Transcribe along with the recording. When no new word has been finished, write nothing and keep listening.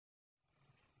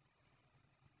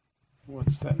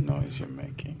What's that noise you're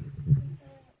making?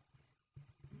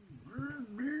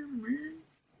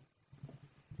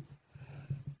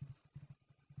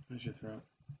 How's your throat?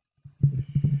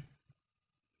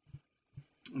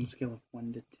 On a scale of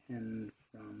 1 to 10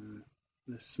 from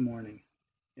this morning,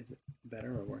 is it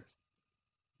better or worse?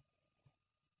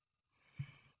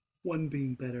 1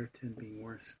 being better, 10 being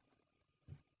worse.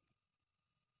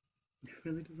 It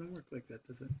really doesn't work like that,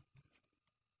 does it?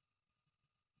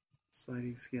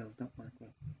 Sliding scales don't work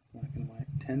with black and white.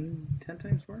 10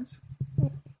 times worse?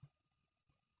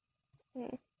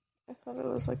 I thought it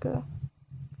was like a...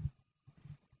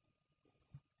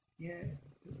 Yeah,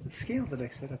 the scale that I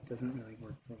set up doesn't really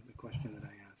work for the question that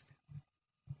I asked.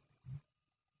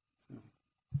 So,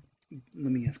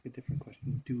 let me ask a different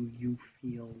question. Do you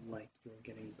feel like you're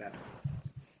getting better?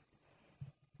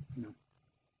 No.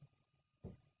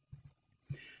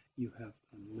 You have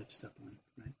lip stuff on,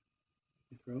 right?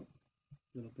 Your throat,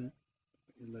 a little bit,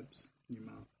 your lips, and your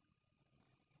mouth.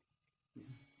 Yeah.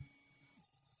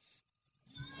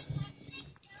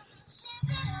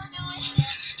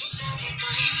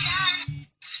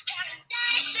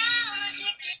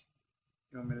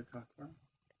 You want me to talk for him?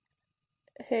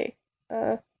 Hey,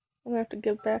 I'm gonna have to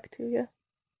get back to you.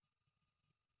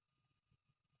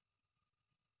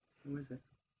 Who is it?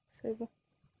 Sable.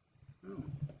 Oh,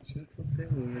 she should have told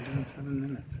Sable we were doing 7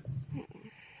 minutes.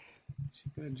 She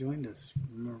could have joined us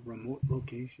from a remote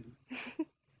location.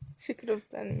 She could have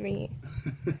been me.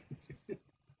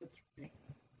 That's right.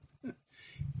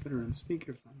 Put her on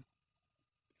speakerphone.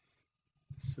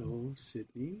 So,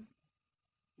 Sydney,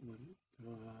 what?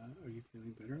 Are you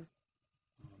feeling better?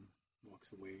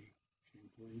 Walks away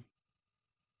shamefully.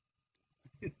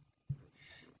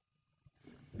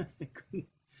 I couldn't.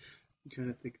 I'm trying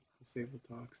to think of how Sable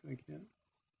talks. I can't.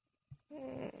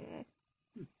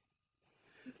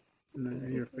 So now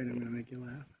you're afraid I'm going to make you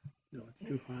laugh? No, it's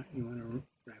too hot. You want to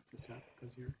wrap this up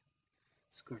because you're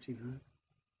scorching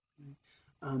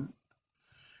hot.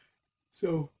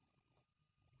 So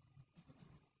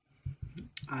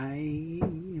I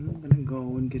am going to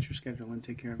go and get your schedule and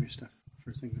take care of your stuff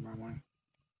first thing tomorrow morning.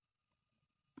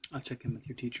 I'll check in with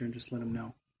your teacher and just let him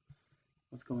know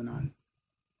what's going on.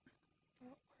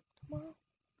 Tomorrow?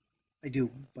 I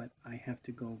do, but I have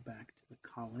to go back to the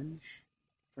college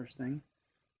first thing.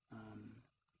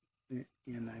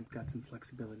 And I've got some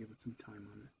flexibility with some time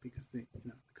on it because the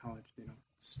college, they don't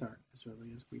start as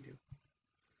early as we do.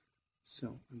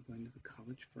 So I'm going to the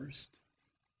college first.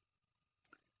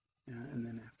 And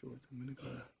then afterwards, I'm going to go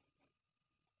to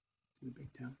the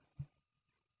big town.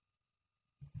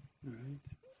 All right.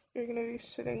 You're gonna be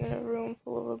sitting in a room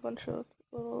full of a bunch of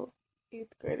little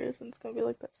 8th graders, and it's gonna be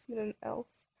like that scene in Elf,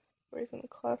 where he's in the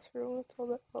classroom with all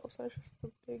the elves, and it's just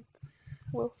the big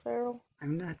Will Ferrell.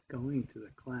 I'm not going to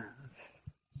the class.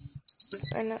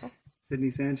 I know. Sydney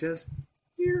Sanchez,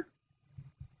 here.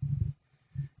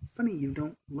 Funny, you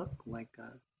don't look like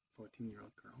a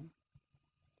 14-year-old girl.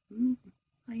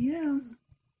 I am.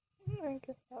 I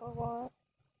get that a lot.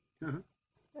 Uh-huh.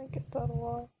 I get that a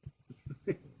lot.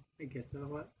 I get that a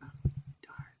lot. Oh,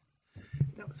 darn.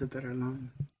 That was a better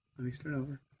line. Let me start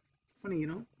over. Funny, you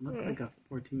don't look like a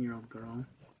 14-year-old girl.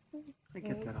 I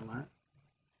get that a lot.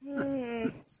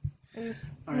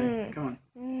 All right, come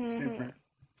on. Say a prayer.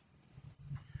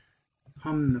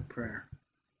 Hum the prayer.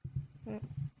 We're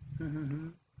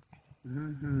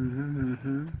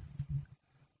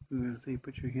going to say,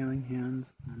 put your healing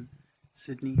hands on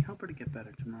Sydney. Help her to get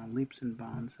better tomorrow. Leaps and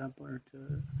bounds. Help her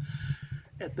to,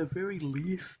 at the very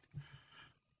least,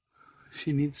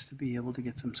 she needs to be able to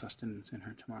get some sustenance in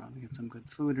her tomorrow, to get some good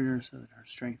food in her so that her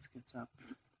strength gets up.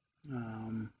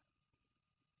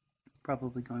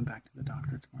 Probably going back to the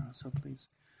doctor tomorrow, so please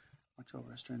watch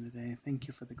over us during the day. Thank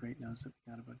you for the great news that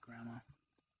we got about Grandma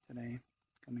today,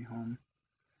 coming home,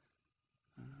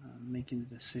 making the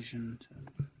decision to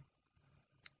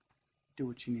do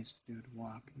what she needs to do to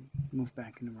walk and move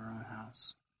back into her own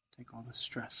house, take all the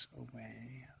stress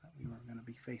away that we were going to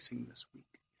be facing this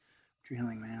week. Put your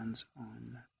healing hands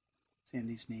on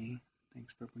Sandy's knee.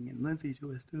 Thanks for bringing Lindsay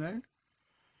to us tonight.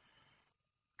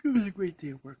 Give us a great day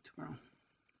at work tomorrow.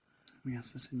 We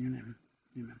ask this in your name.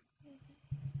 Amen.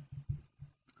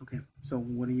 Okay, so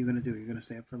what are you going to do? Are you going to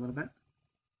stay up for a little bit?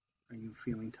 Are you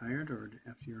feeling tired, or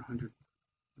after your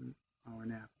 100-hour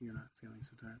nap, you're not feeling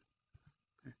so tired?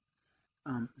 Okay.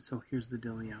 So here's the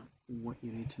dilly out. What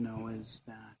you need to know is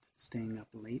that staying up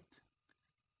late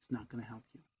is not going to help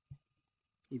you.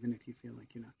 Even if you feel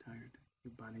like you're not tired,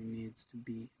 your body needs to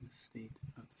be in a state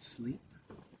of sleep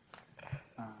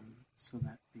so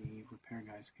that the repair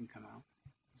guys can come out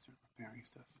and start repairing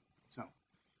stuff. So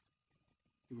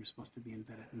You were supposed to be in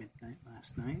bed at midnight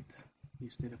last night. You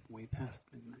stayed up way past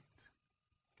midnight.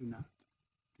 Do not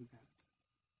do that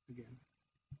again.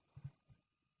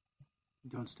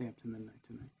 Don't stay up to midnight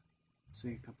tonight.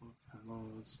 Say a couple of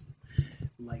hellos,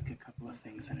 like a couple of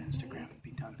things on Instagram, and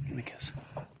be done. Give me a kiss.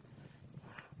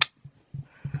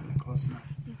 Coming close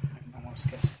enough. Almost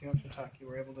kissed. You have to talk. You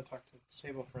were able to talk to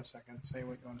Sable for a second. Say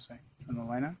what you want to say. Turn the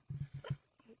light on.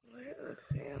 Where are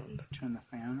the fans? Turn the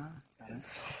fan on. Got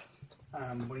it.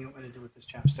 What do you want me to do with this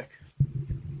chapstick?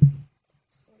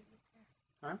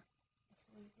 Huh?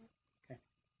 Okay.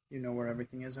 You know where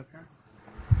everything is up here?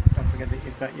 Don't forget that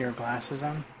you've got your glasses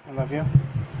on. I love you.